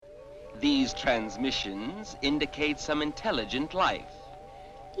These transmissions indicate some intelligent life.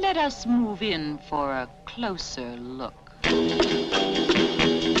 Let us move in for a closer look.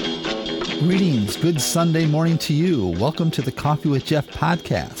 Greetings, good Sunday morning to you. Welcome to the Coffee with Jeff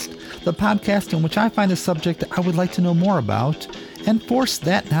podcast, the podcast in which I find a subject I would like to know more about and force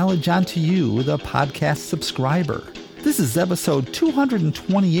that knowledge onto you, the podcast subscriber. This is episode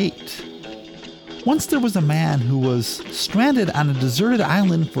 228. Once there was a man who was stranded on a deserted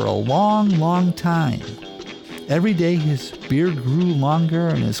island for a long time. Every day his beard grew longer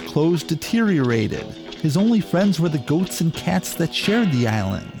and his clothes deteriorated. His only friends were the goats and cats that shared the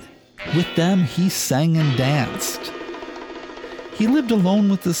island. With them he sang and danced. He lived alone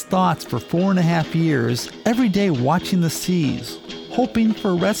with his thoughts for 4.5 years, every day watching the seas, hoping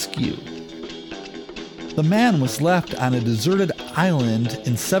for rescue. The man was left on a deserted island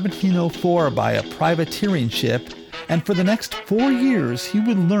in 1704 by a privateering ship, and for the next 4 years he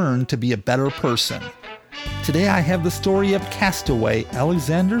would learn to be a better person. Today I have the story of castaway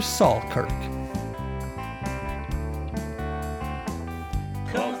Alexander Selkirk.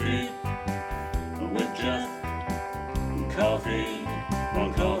 Coffee with Jeff. Coffee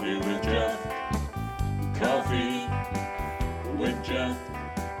on Coffee with Jeff. Coffee with Jeff.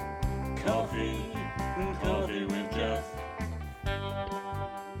 Coffee with Jeff.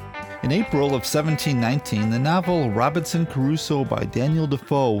 In April of 1719, the novel Robinson Crusoe by Daniel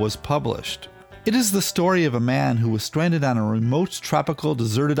Defoe was published. It is the story of a man who was stranded on a remote tropical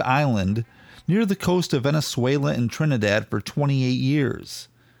deserted island near the coast of Venezuela and Trinidad for 28 years.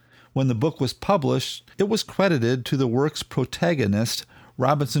 When the book was published, it was credited to the work's protagonist,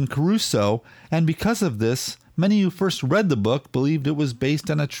 Robinson Crusoe, and because of this, many who first read the book believed it was based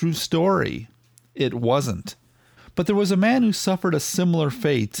on a true story. It wasn't. But there was a man who suffered a similar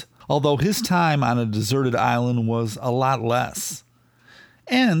fate, although his time on a deserted island was a lot less.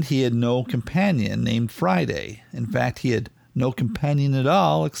 And he had no companion named Friday. In fact, he had no companion at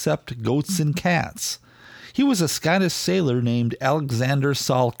all except goats and cats. He was a Scottish sailor named Alexander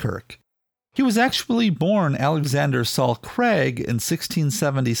Selkirk. He was actually born Alexander Saul Craig in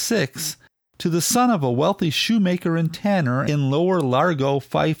 1676 to the son of a wealthy shoemaker and tanner in Lower Largo,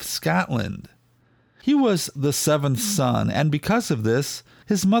 Fife, Scotland. He was the seventh son, and because of this,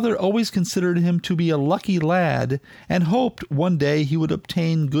 his mother always considered him to be a lucky lad and hoped one day he would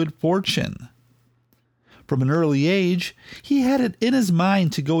obtain good fortune. From an early age, he had it in his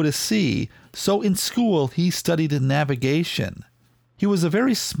mind to go to sea, so in school he studied navigation. He was a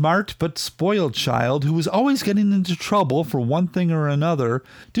very smart but spoiled child who was always getting into trouble for one thing or another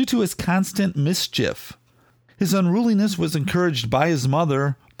due to his constant mischief. His unruliness was encouraged by his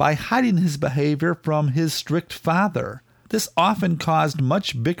mother by hiding his behavior from his strict father. This often caused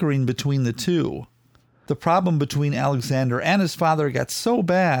much bickering between the two. The problem between Alexander and his father got so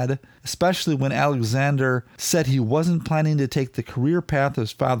bad, especially when Alexander said he wasn't planning to take the career path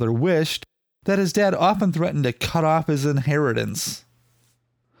his father wished, that his dad often threatened to cut off his inheritance.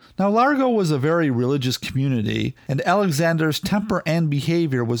 Now, Largo was a very religious community, and Alexander's temper and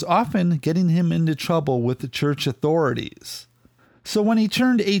behavior was often getting him into trouble with the church authorities. So when he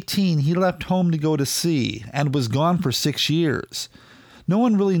turned 18, he left home to go to sea, and was gone for 6 years. No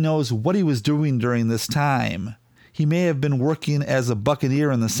one really knows what he was doing during this time. He may have been working as a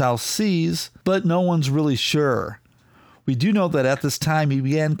buccaneer in the South Seas, but no one's really sure. We do know that at this time he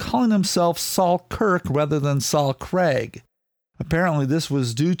began calling himself Selkirk rather than Saul Craig. Apparently this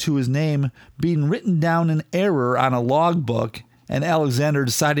was due to his name being written down in error on a logbook, and Alexander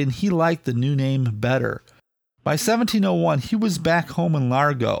decided he liked the new name better. By 1701, he was back home in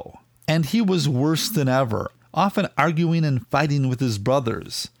Largo, and he was worse than ever, often arguing and fighting with his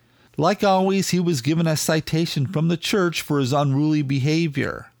brothers. Like always, he was given a citation from the church for his unruly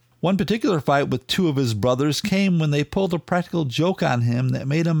behavior. One particular fight with two of his brothers came when they pulled a practical joke on him that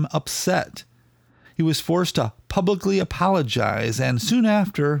made him upset. He was forced to publicly apologize, and soon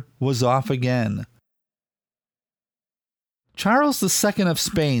after was off again. Charles II of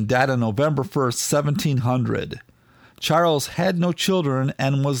Spain died on November 1st, 1700. Charles had no children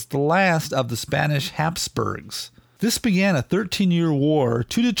and was the last of the Spanish Habsburgs. This began a 13-year war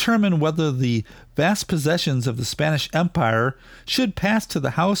to determine whether the vast possessions of the Spanish Empire should pass to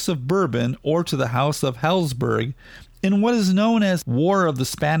the House of Bourbon or to the House of Habsburg in what is known as War of the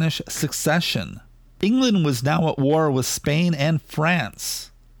Spanish Succession. England was now at war with Spain and France.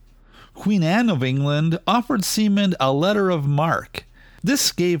 Queen Anne of England offered seamen a letter of marque.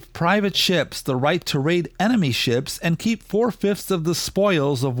 This gave private ships the right to raid enemy ships and keep 4/5 of the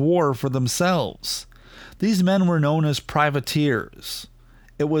spoils of war for themselves. These men were known as privateers.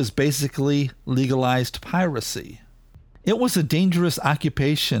 It was basically legalized piracy. It was a dangerous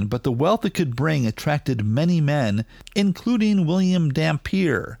occupation, but the wealth it could bring attracted many men, including William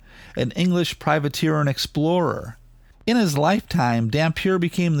Dampier, an English privateer and explorer. In his lifetime, Dampier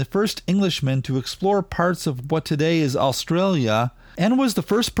became the first Englishman to explore parts of what today is Australia and was the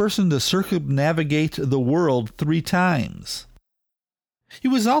first person to circumnavigate the world 3 times. He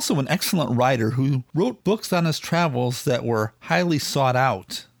was also an excellent writer who wrote books on his travels that were highly sought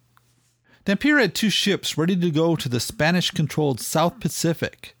out. Dampier had 2 ships ready to go to the Spanish-controlled South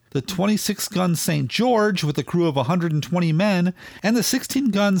Pacific, the 26-gun St. George with a crew of 120 men, and the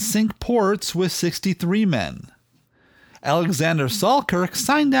 16-gun Cinque Ports with 63 men. Alexander Selkirk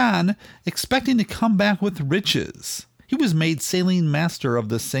signed on, expecting to come back with riches. He was made sailing master of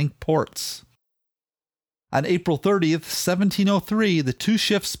the Cinque Ports. On April 30th, 1703, the 2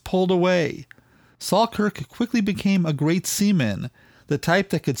 ships pulled away. Selkirk quickly became a great seaman, the type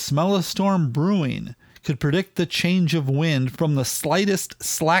that could smell a storm brewing, could predict the change of wind from the slightest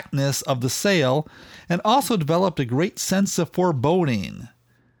slackness of the sail, and also developed a great sense of foreboding.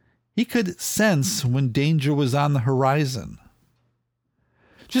 He could sense when danger was on the horizon.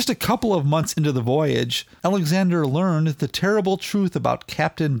 Just a couple of months into the voyage, Alexander learned the terrible truth about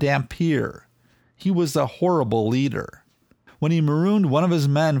Captain Dampier. He was a horrible leader. When he marooned one of his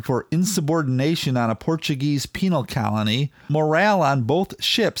men for insubordination on a Portuguese penal colony, morale on both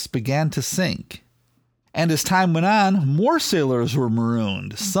ships began to sink. And as time went on, more sailors were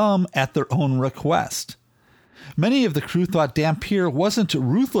marooned, some at their own request. Many of the crew thought Dampier wasn't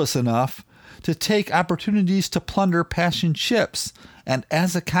ruthless enough to take opportunities to plunder passing ships, and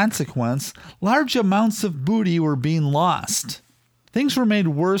as a consequence, large amounts of booty were being lost. Things were made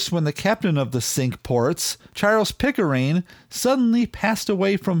worse when the captain of the Cinque Ports, Charles Pickering, suddenly passed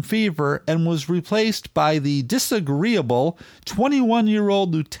away from fever and was replaced by the disagreeable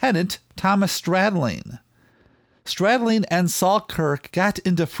 21-year-old Lieutenant Thomas Stradling. Stradling and Selkirk got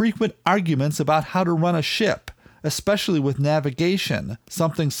into frequent arguments about how to run a ship, especially with navigation,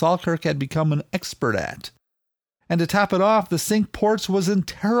 something Selkirk had become an expert at. And to top it off, the Cinque Ports was in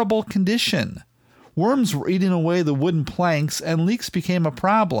terrible condition. Worms were eating away the wooden planks, and leaks became a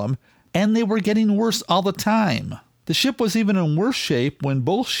problem, and they were getting worse all the time. The ship was even in worse shape when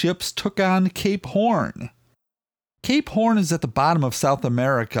both ships took on Cape Horn. Cape Horn is at the bottom of South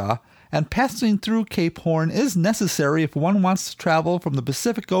America, and passing through Cape Horn is necessary if one wants to travel from the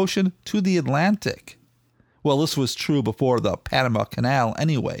Pacific Ocean to the Atlantic. Well, this was true before the Panama Canal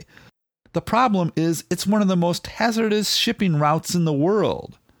anyway. The problem is it's one of the most hazardous shipping routes in the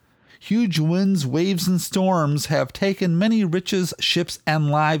world. Huge winds, waves, and storms have taken many riches, ships,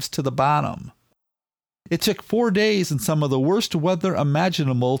 and lives to the bottom. It took 4 days in some of the worst weather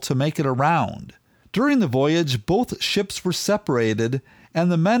imaginable to make it around. During the voyage, both ships were separated,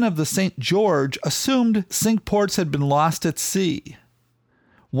 and the men of the St. George assumed Cinque Ports had been lost at sea.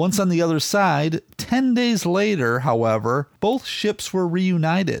 Once on the other side, 10 days later, however, both ships were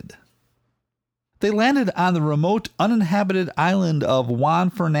reunited. They landed on the remote, uninhabited island of Juan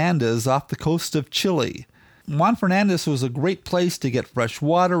Fernandez off the coast of Chile. Juan Fernandez was a great place to get fresh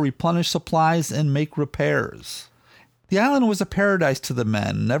water, replenish supplies, and make repairs. The island was a paradise to the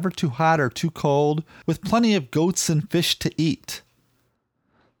men, never too hot or too cold, with plenty of goats and fish to eat.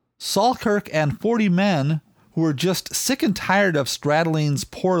 Selkirk and 40 men, who were just sick and tired of Stradling's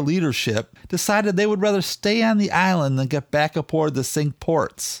poor leadership, decided they would rather stay on the island than get back aboard the Cinque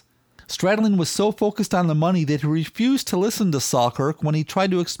Ports. Stradling was so focused on the money that he refused to listen to Selkirk when he tried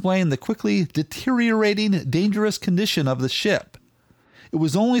to explain the quickly deteriorating, dangerous condition of the ship. It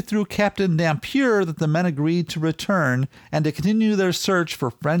was only through Captain Dampier that the men agreed to return and to continue their search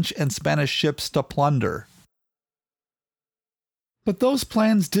for French and Spanish ships to plunder. But those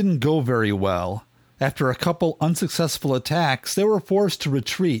plans didn't go very well. After a couple unsuccessful attacks, they were forced to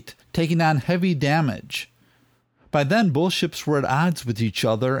retreat, taking on heavy damage. By then, both ships were at odds with each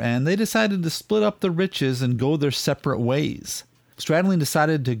other, and they decided to split up the riches and go their separate ways. Stradling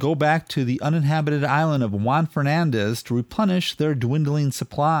decided to go back to the uninhabited island of Juan Fernandez to replenish their dwindling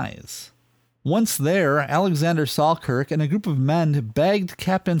supplies. Once there, Alexander Selkirk and a group of men begged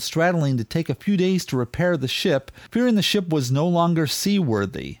Captain Stradling to take a few days to repair the ship, fearing the ship was no longer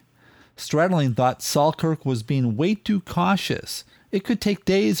seaworthy. Stradling thought Selkirk was being way too cautious. It could take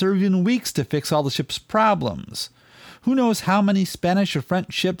days or even weeks to fix all the ship's problems. Who knows how many Spanish or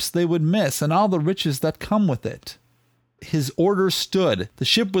French ships they would miss and all the riches that come with it. His order stood. The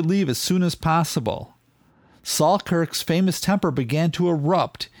ship would leave as soon as possible. Selkirk's famous temper began to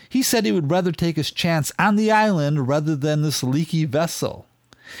erupt. He said he would rather take his chance on the island rather than this leaky vessel.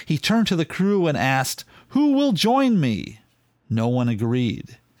 He turned to the crew and asked, "Who will join me?" No one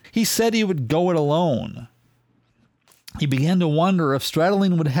agreed. He said he would go it alone. He began to wonder if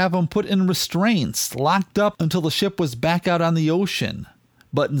Stradling would have him put in restraints, locked up until the ship was back out on the ocean.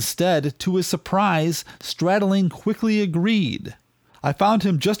 But instead, to his surprise, Stradling quickly agreed. "I found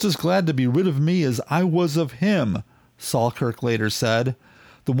him just as glad to be rid of me as I was of him," Selkirk later said.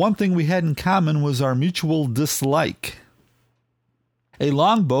 "The one thing we had in common was our mutual dislike." A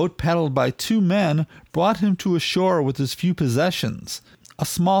longboat paddled by 2 men brought him to a shore with his few possessions, a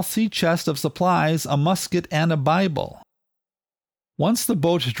small sea chest of supplies, a musket, and a Bible. Once the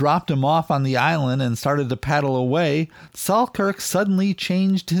boat dropped him off on the island and started to paddle away, Selkirk suddenly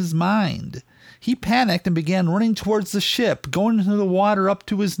changed his mind. He panicked and began running towards the ship, going into the water up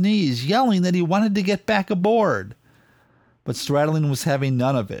to his knees, yelling that he wanted to get back aboard. But Stradling was having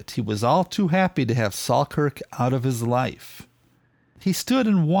none of it. He was all too happy to have Selkirk out of his life. He stood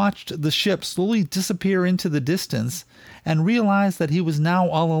and watched the ship slowly disappear into the distance and realized that he was now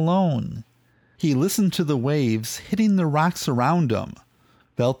all alone. He listened to the waves hitting the rocks around him,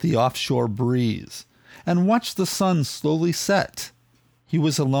 felt the offshore breeze, and watched the sun slowly set. He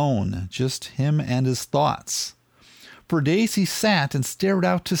was alone, just him and his thoughts. For days he sat and stared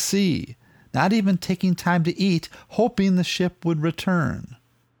out to sea, not even taking time to eat, hoping the ship would return.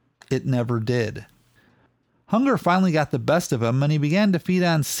 It never did. Hunger finally got the best of him, and he began to feed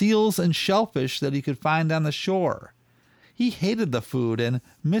on seals and shellfish that he could find on the shore. He hated the food and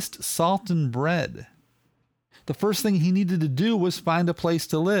missed salt and bread. The first thing he needed to do was find a place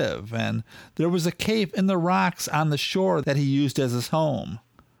to live, and there was a cave in the rocks on the shore that he used as his home.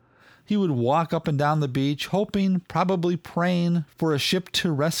 He would walk up and down the beach, hoping, probably praying, for a ship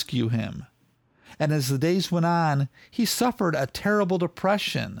to rescue him. And as the days went on, he suffered a terrible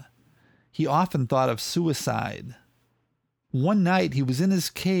depression. He often thought of suicide. One night he was in his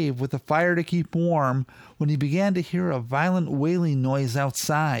cave with a fire to keep warm when he began to hear a violent wailing noise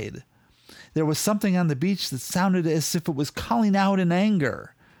outside. There was something on the beach that sounded as if it was calling out in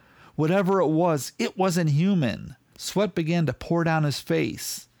anger. Whatever it wasn't human. Sweat began to pour down his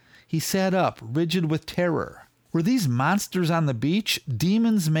face. He sat up, rigid with terror. Were these monsters on the beach?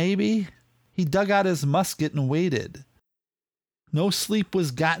 Demons, maybe? He dug out his musket and waited. No sleep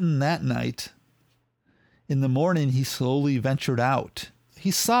was gotten that night. In the morning, he slowly ventured out. He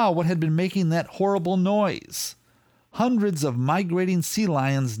saw what had been making that horrible noise. Hundreds of migrating sea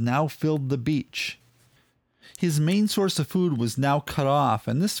lions now filled the beach. His main source of food was now cut off,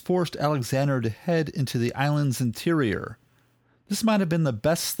 and this forced Alexander to head into the island's interior. This might have been the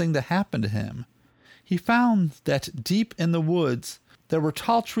best thing to happen to him. He found that deep in the woods, there were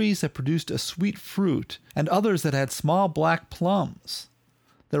tall trees that produced a sweet fruit, and others that had small black plums.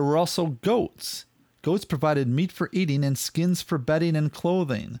 There were also goats. Goats provided meat for eating and skins for bedding and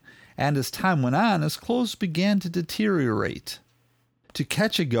clothing, and as time went on, his clothes began to deteriorate. To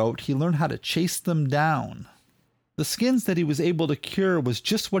catch a goat, he learned how to chase them down. The skins that he was able to cure was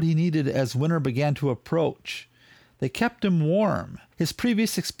just what he needed as winter began to approach. They kept him warm. His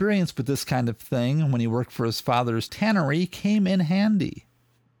previous experience with this kind of thing, when he worked for his father's tannery, came in handy.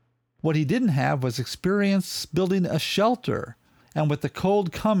 What he didn't have was experience building a shelter, and with the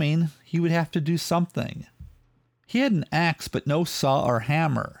cold coming, he would have to do something. He had an axe, but no saw or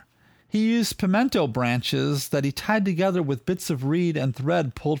hammer. He used pimento branches that he tied together with bits of reed and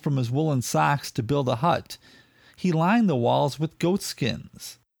thread pulled from his woolen socks to build a hut. He lined the walls with goat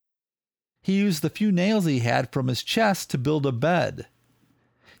skins. He used the few nails he had from his chest to build a bed.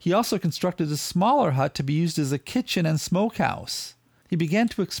 He also constructed a smaller hut to be used as a kitchen and smokehouse. He began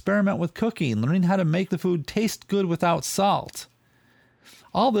to experiment with cooking, learning how to make the food taste good without salt.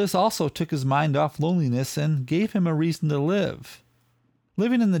 All this also took his mind off loneliness and gave him a reason to live.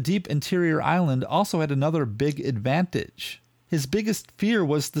 Living in the deep interior island also had another big advantage. His biggest fear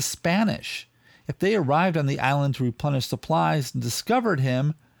was the Spanish. If they arrived on the island to replenish supplies and discovered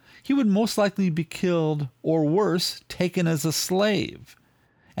him, he would most likely be killed, or worse, taken as a slave.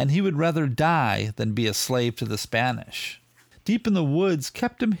 And he would rather die than be a slave to the Spanish. Deep in the woods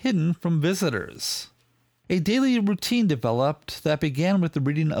kept him hidden from visitors. A daily routine developed that began with the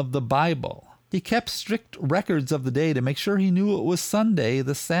reading of the Bible. He kept strict records of the day to make sure he knew it was Sunday,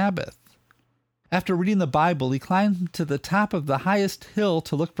 the Sabbath. After reading the Bible, he climbed to the top of the highest hill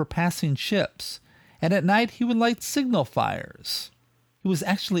to look for passing ships, and at night he would light signal fires. He was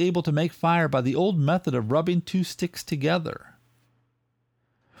actually able to make fire by the old method of rubbing 2 sticks together.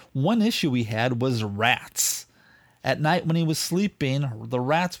 One issue he had was rats. At night when he was sleeping, the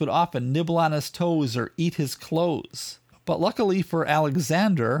rats would often nibble on his toes or eat his clothes. But luckily for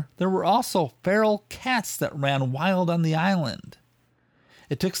Alexander, there were also feral cats that ran wild on the island.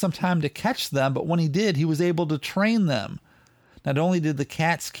 It took some time to catch them, but when he did, he was able to train them. Not only did the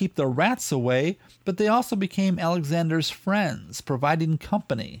cats keep the rats away, but they also became Alexander's friends, providing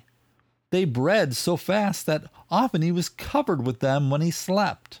company. They bred so fast that often he was covered with them when he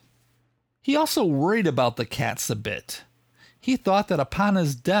slept. He also worried about the cats a bit. He thought that upon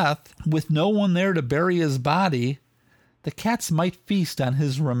his death, with no one there to bury his body, the cats might feast on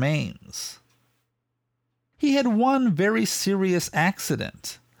his remains. He had one very serious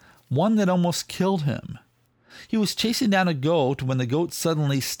accident, one that almost killed him. He was chasing down a goat when the goat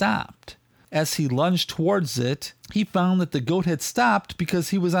suddenly stopped. As he lunged towards it, he found that the goat had stopped because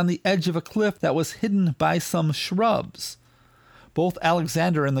he was on the edge of a cliff that was hidden by some shrubs. Both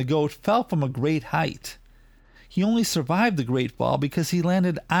Alexander and the goat fell from a great height. He only survived the great fall because he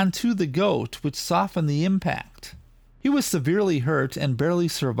landed onto the goat, which softened the impact. He was severely hurt and barely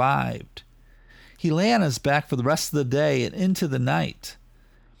survived. He lay on his back for the rest of the day and into the night.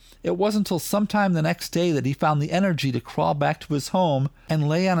 It wasn't until sometime the next day that he found the energy to crawl back to his home and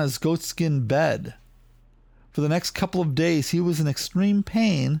lay on his goatskin bed. For the next couple of days he was in extreme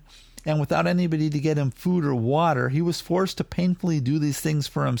pain, and without anybody to get him food or water, he was forced to painfully do these things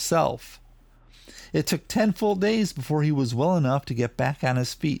for himself. It took 10 full days before he was well enough to get back on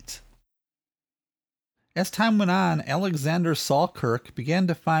his feet. As time went on, Alexander Selkirk began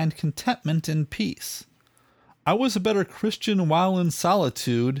to find contentment and peace. "I was a better Christian while in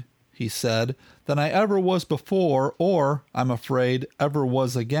solitude," he said, "than I ever was before, or, I'm afraid, ever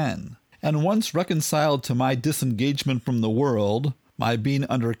was again. And once reconciled to my disengagement from the world, my being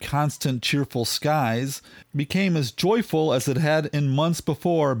under constant cheerful skies became as joyful as it had in months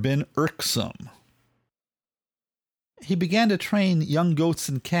before been irksome." He began to train young goats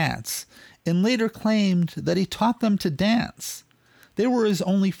and cats, and later claimed that he taught them to dance. They were his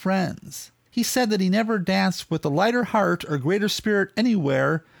only friends. He said that he never danced with a lighter heart or greater spirit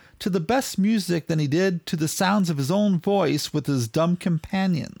anywhere to the best music than he did to the sounds of his own voice with his dumb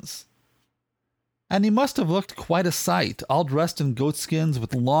companions. And he must have looked quite a sight, all dressed in goatskins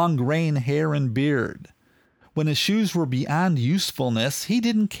with long graying hair and beard. When his shoes were beyond usefulness, he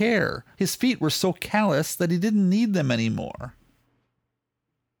didn't care. His feet were so callous that he didn't need them anymore.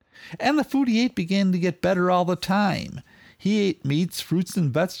 And the food he ate began to get better all the time. He ate meats, fruits,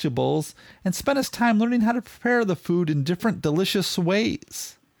 and vegetables, and spent his time learning how to prepare the food in different delicious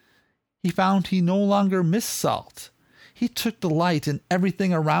ways. He found he no longer missed salt. He took delight in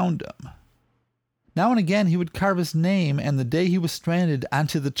everything around him. Now and again he would carve his name and the day he was stranded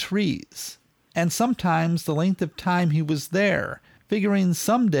onto the trees, and sometimes the length of time he was there, figuring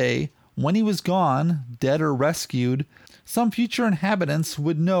someday, when he was gone, dead or rescued, some future inhabitants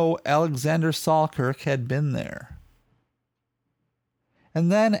would know Alexander Selkirk had been there.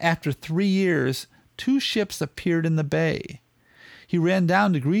 And then, after 3 years, 2 ships appeared in the bay. He ran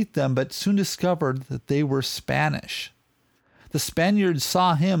down to greet them, but soon discovered that they were Spanish. The Spaniards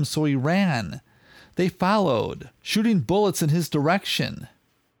saw him, so he ran. They followed, shooting bullets in his direction.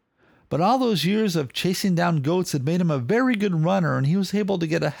 But all those years of chasing down goats had made him a very good runner, and he was able to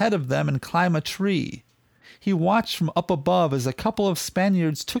get ahead of them and climb a tree. He watched from up above as a couple of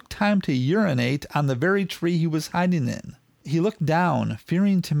Spaniards took time to urinate on the very tree he was hiding in. He looked down,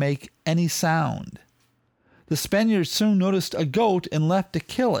 fearing to make any sound. The Spaniards soon noticed a goat and left to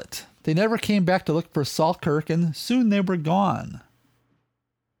kill it. They never came back to look for Selkirk, and soon they were gone.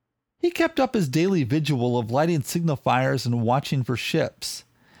 He kept up his daily vigil of lighting signal fires and watching for ships.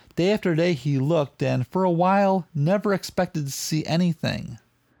 Day after day he looked, and for a while never expected to see anything.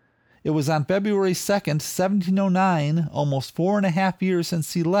 It was on February 2nd, 1709, almost 4.5 years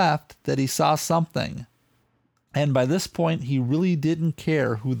since he left, that he saw something. And by this point he really didn't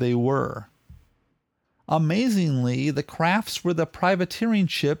care who they were. Amazingly, the crafts were the privateering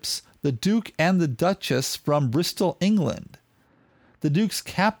ships, the Duke and the Duchess, from Bristol, England. The Duke's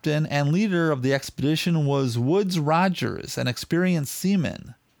captain and leader of the expedition was Woodes Rogers, an experienced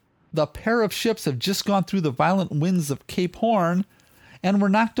seaman. The pair of ships had just gone through the violent winds of Cape Horn and were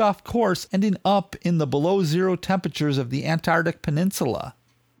knocked off course, ending up in the below-zero temperatures of the Antarctic Peninsula.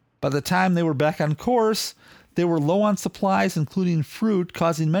 By the time they were back on course, they were low on supplies, including fruit,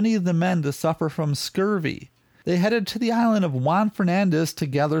 causing many of the men to suffer from scurvy. They headed to the island of Juan Fernandez to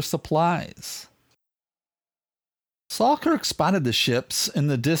gather supplies. Selkirk spotted the ships in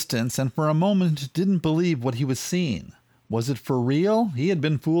the distance and for a moment didn't believe what he was seeing. Was it for real? He had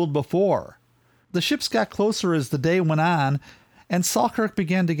been fooled before. The ships got closer as the day went on, and Selkirk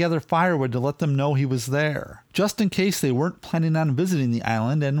began to gather firewood to let them know he was there, just in case they weren't planning on visiting the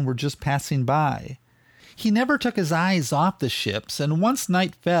island and were just passing by. He never took his eyes off the ships, and once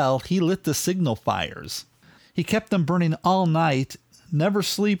night fell, he lit the signal fires. He kept them burning all night, never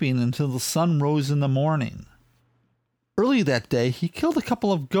sleeping until the sun rose in the morning. Early that day, he killed a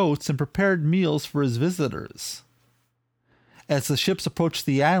couple of goats and prepared meals for his visitors. As the ships approached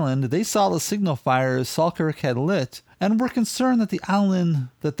the island, they saw the signal fires Selkirk had lit and were concerned that the island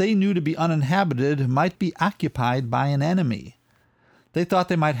that they knew to be uninhabited might be occupied by an enemy. They thought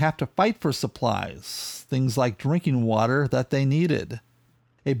they might have to fight for supplies, things like drinking water that they needed.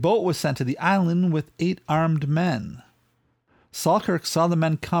 A boat was sent to the island with 8 armed men. Selkirk saw the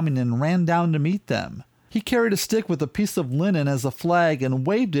men coming and ran down to meet them. He carried a stick with a piece of linen as a flag and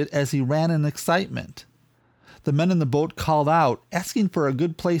waved it as he ran in excitement. The men in the boat called out, asking for a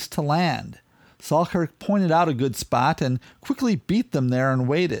good place to land. Selkirk pointed out a good spot and quickly beat them there and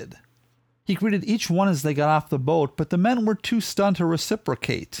waited. He greeted each one as they got off the boat, but the men were too stunned to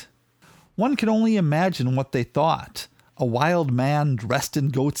reciprocate. One could only imagine what they thought. A wild man dressed in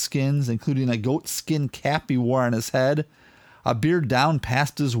goat skins, including a goat skin cap he wore on his head, a beard down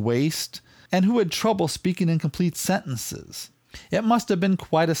past his waist, and who had trouble speaking in complete sentences. It must have been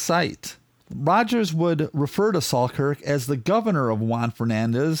quite a sight. Rogers would refer to Selkirk as the governor of Juan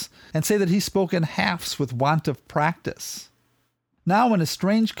Fernandez and say that he spoke in halves with want of practice. Now, in a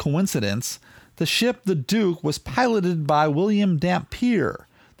strange coincidence, the ship the Duke was piloted by William Dampier,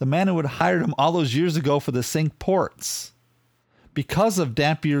 the man who had hired him all those years ago for the Cinque Ports. Because of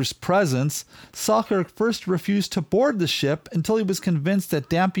Dampier's presence, Selkirk first refused to board the ship until he was convinced that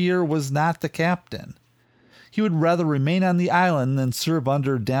Dampier was not the captain. He would rather remain on the island than serve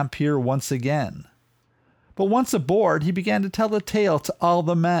under Dampier once again. But once aboard, he began to tell the tale to all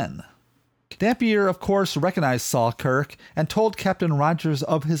the men. Dampier, of course, recognized Selkirk and told Captain Rogers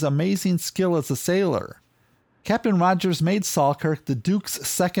of his amazing skill as a sailor. Captain Rogers made Selkirk the Duke's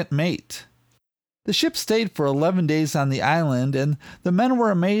second mate. The ship stayed for 11 days on the island, and the men were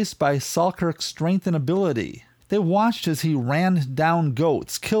amazed by Selkirk's strength and ability. They watched as he ran down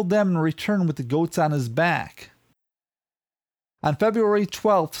goats, killed them, and returned with the goats on his back. On February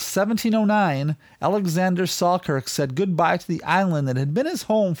 12, 1709, Alexander Selkirk said goodbye to the island that had been his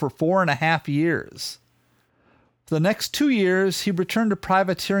home for 4.5 years. For the next 2 years, he returned to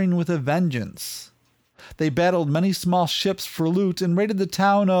privateering with a vengeance. They battled many small ships for loot and raided the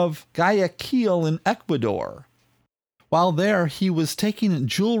town of Guayaquil in Ecuador. While there, he was taking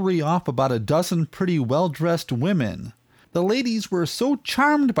jewelry off about a dozen pretty well-dressed women. The ladies were so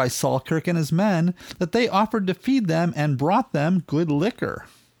charmed by Selkirk and his men that they offered to feed them and brought them good liquor.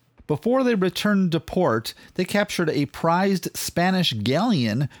 Before they returned to port, they captured a prized Spanish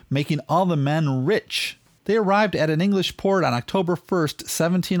galleon, making all the men rich. They arrived at an English port on October 1st,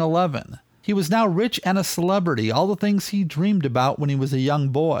 1711. He was now rich and a celebrity, all the things he dreamed about when he was a young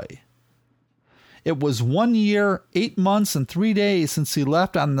boy. It was 1 year, 8 months, and 3 days since he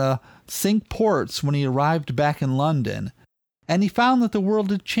left on the Cinque Ports when he arrived back in London, and he found that the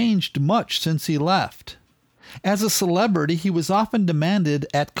world had changed much since he left. As a celebrity, he was often demanded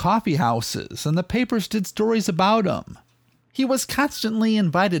at coffee houses, and the papers did stories about him. He was constantly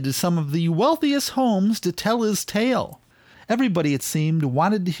invited to some of the wealthiest homes to tell his tale. Everybody, it seemed,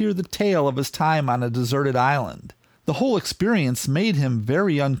 wanted to hear the tale of his time on a deserted island. The whole experience made him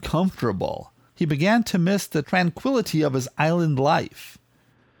very uncomfortable. He began to miss the tranquility of his island life.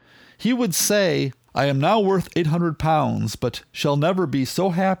 He would say, "I am now worth 800 pounds, but shall never be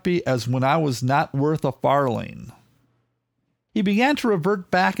so happy as when I was not worth a farthing." He began to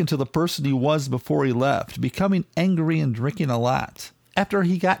revert back into the person he was before he left, becoming angry and drinking a lot. After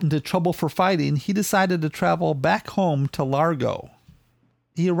he got into trouble for fighting, he decided to travel back home to Largo.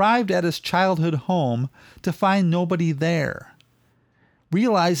 He arrived at his childhood home to find nobody there.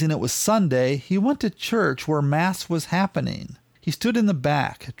 Realizing it was Sunday, he went to church where Mass was happening. He stood in the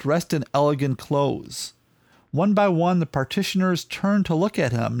back, dressed in elegant clothes. One by one, the parishioners turned to look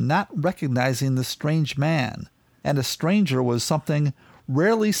at him, not recognizing the strange man. And a stranger was something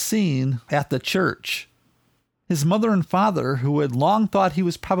rarely seen at the church. His mother and father, who had long thought he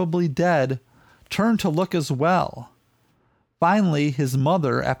was probably dead, turned to look as well. Finally, his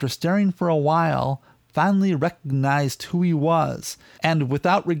mother, after staring for a while, finally recognized who he was, and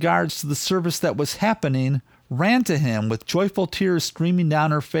without regards to the service that was happening, ran to him with joyful tears streaming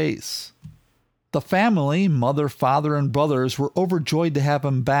down her face. The family, mother, father, and brothers, were overjoyed to have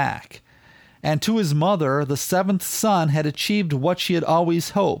him back, and to his mother, the 7th son had achieved what she had always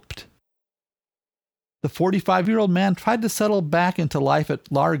hoped. The 45-year-old man tried to settle back into life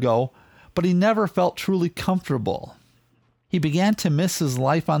at Largo, but he never felt truly comfortable. He began to miss his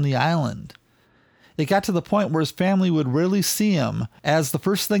life on the island. It got to the point where his family would rarely see him, as the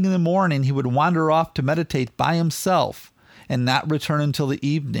first thing in the morning he would wander off to meditate by himself and not return until the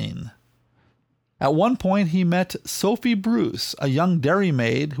evening. At one point, he met Sophie Bruce, a young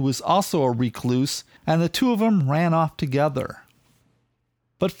dairymaid who was also a recluse, and the two of them ran off together.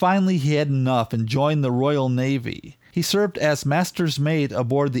 But finally, he had enough and joined the Royal Navy. He served as master's mate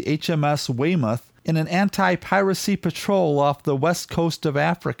aboard the HMS Weymouth in an anti-piracy patrol off the west coast of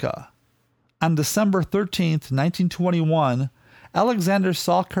Africa. On December 13, 1921, Alexander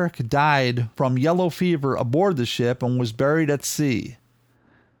Selkirk died from yellow fever aboard the ship and was buried at sea.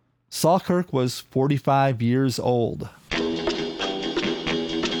 Selkirk was 45 years old.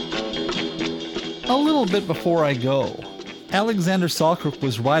 A little bit before I go, Alexander Selkirk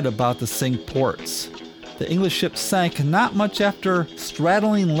was right about the Cinque Ports. The English ship sank not much after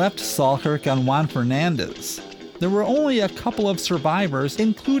Stradling left Selkirk on Juan Fernandez. There were only a couple of survivors,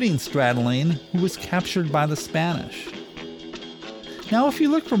 including Stradling, who was captured by the Spanish. Now, if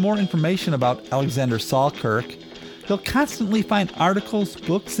you look for more information about Alexander Selkirk, you'll constantly find articles,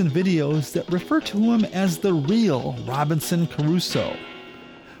 books, and videos that refer to him as the real Robinson Crusoe.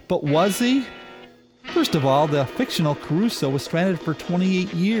 But was he? First of all, the fictional Crusoe was stranded for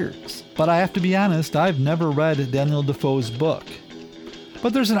 28 years. But I have to be honest, I've never read Daniel Defoe's book.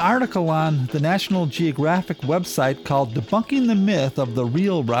 But there's an article on the National Geographic website called Debunking the Myth of the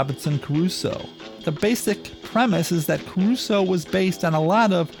Real Robinson Crusoe. The basic premise is that Crusoe was based on a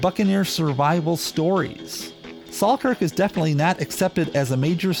lot of buccaneer survival stories. Selkirk is definitely not accepted as a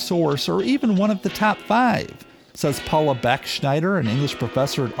major source or even one of the top 5, says Paula Backschneider, an English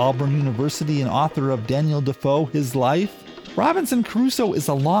professor at Auburn University and author of Daniel Defoe, His Life. Robinson Crusoe is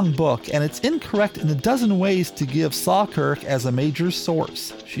a long book, and it's incorrect in a dozen ways to give Selkirk as a major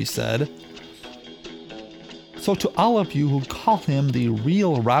source, she said. So to all of you who call him the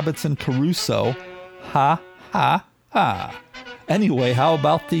real Robinson Crusoe, ha, ha, ha. Anyway, how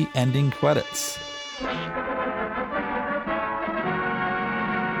about the ending credits?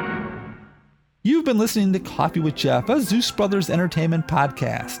 You've been listening to Coffee with Jeff, a Zeus Brothers Entertainment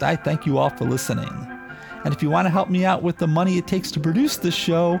podcast. I thank you all for listening. And if you want to help me out with the money it takes to produce this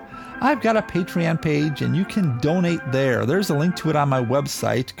show, I've got a Patreon page and you can donate there. There's a link to it on my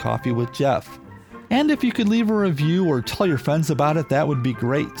website, Coffee with Jeff. And if you could leave a review or tell your friends about it, that would be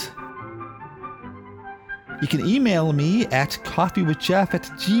great. You can email me at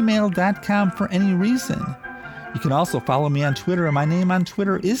coffeewithjeff@gmail.com for any reason. You can also follow me on Twitter, and my name on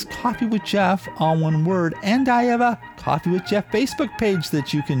Twitter is Coffee with Jeff, all one word, and I have a Coffee with Jeff Facebook page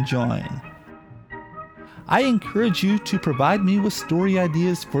that you can join. I encourage you to provide me with story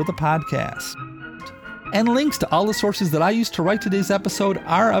ideas for the podcast. And links to all the sources that I used to write today's episode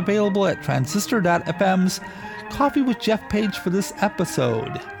are available at transistor.fm's Coffee with Jeff page for this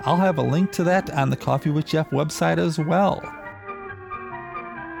episode. I'll have a link to that on the Coffee with Jeff website as well.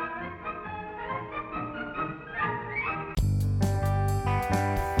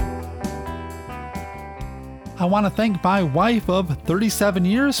 I want to thank my wife of 37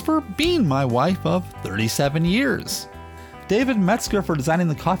 years for being my wife of 37 years. David Metzger for designing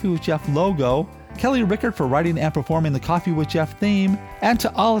the Coffee with Jeff logo, Kelly Rickard for writing and performing the Coffee with Jeff theme, and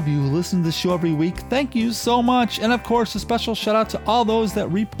to all of you who listen to the show every week, thank you so much. And of course, a special shout out to all those that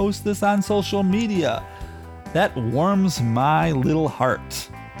repost this on social media. That warms my little heart.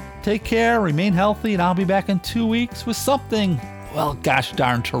 Take care, remain healthy, and I'll be back in 2 weeks with something, well, gosh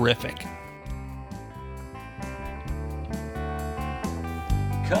darn terrific.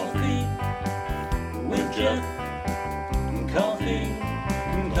 Coffee with Jeff. Coffee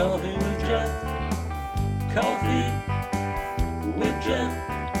with Jeff. Coffee with Jeff.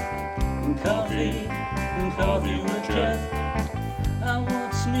 Coffee with Jeff. I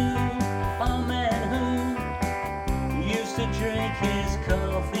once knew a man who used to drink his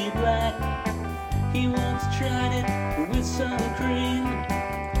coffee black. He once tried it with some cream.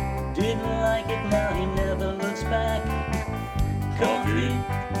 Didn't like it, now he never looks back. Coffee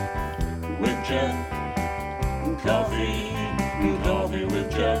with Jeff. Coffee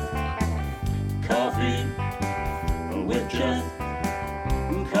with Jeff. Coffee with Jeff.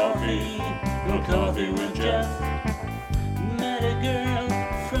 Coffee with Jeff. Met a girl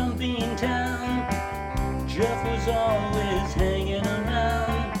from Beantown. Jeff was always hanging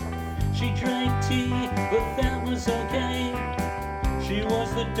around. She drank tea, but that was okay. She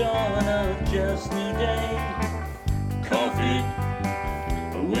was the dawn of Jeff's new day. Coffee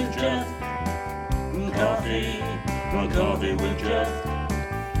with Jeff. Coffee with Jeff.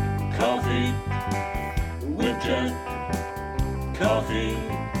 Coffee with Jeff. Coffee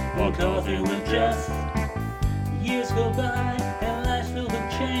with Jeff. Years go by and life's filled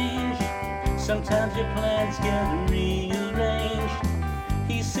with change. Sometimes your plans get rearranged.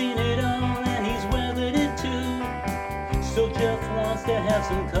 He's seen it all and he's weathered it too. So Jeff wants to have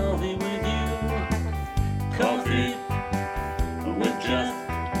some coffee with you. Coffee with Jeff.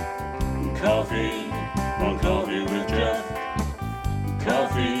 Coffee on Coffee with Jeff.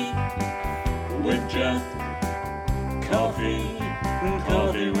 Coffee with Jeff. Coffee with Jeff.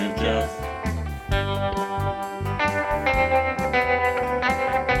 Coffee with Jeff.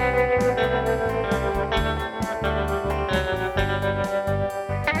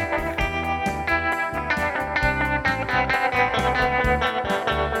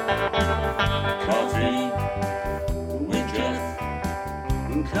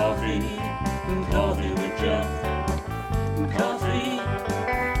 Coffee with Jeff. Coffee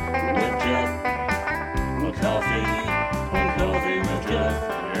with Jeff. Coffee with Jeff.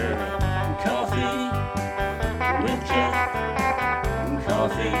 Yeah. Coffee with Jeff.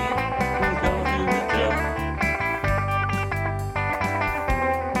 Coffee.